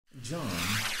John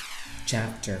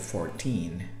chapter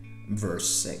 14, verse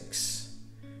 6.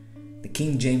 The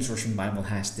King James Version Bible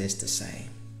has this to say,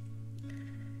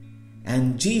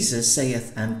 "And Jesus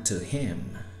saith unto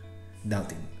him,"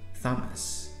 doubting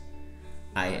Thomas,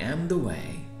 "I am the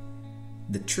way,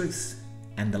 the truth,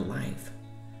 and the life.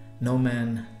 No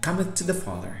man cometh to the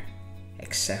Father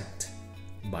except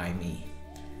by me."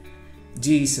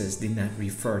 Jesus did not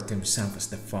refer to himself as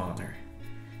the Father.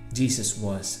 Jesus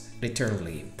was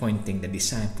literally pointing the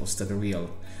disciples to the real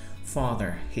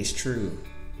Father, his true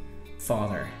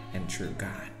Father and true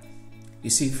God. You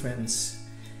see, friends,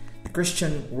 the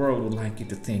Christian world would like you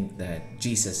to think that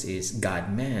Jesus is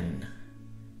God-man.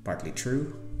 Partly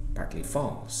true, partly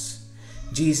false.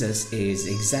 Jesus is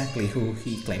exactly who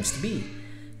he claims to be,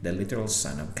 the literal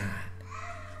Son of God.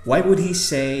 Why would he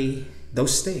say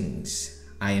those things?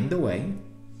 I am the way,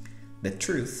 the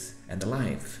truth, and the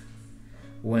life,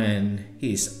 when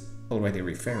he is already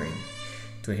referring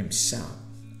to himself.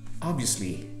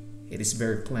 Obviously, it is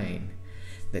very plain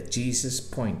that Jesus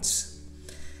points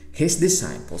his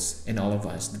disciples and all of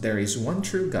us that there is one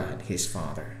true God, his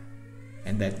Father,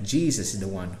 and that Jesus is the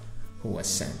one who was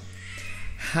sent.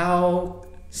 How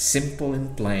simple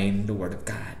and plain the Word of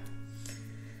God.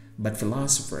 But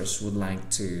philosophers would like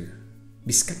to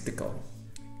be skeptical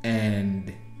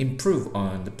and improve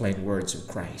on the plain words of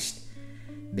Christ.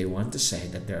 They want to say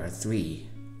that there are three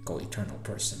co-eternal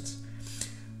persons,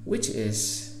 which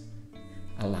is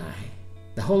a lie.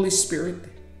 The Holy Spirit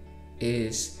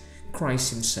is Christ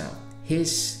himself,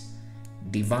 his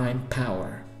divine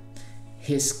power,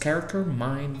 his character,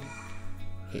 mind,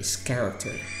 his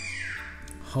character,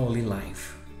 holy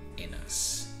life in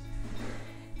us.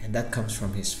 And that comes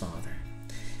from his Father.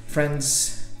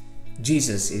 Friends,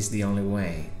 Jesus is the only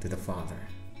way to the Father.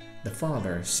 The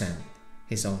Father sent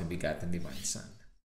his only begotten divine Son.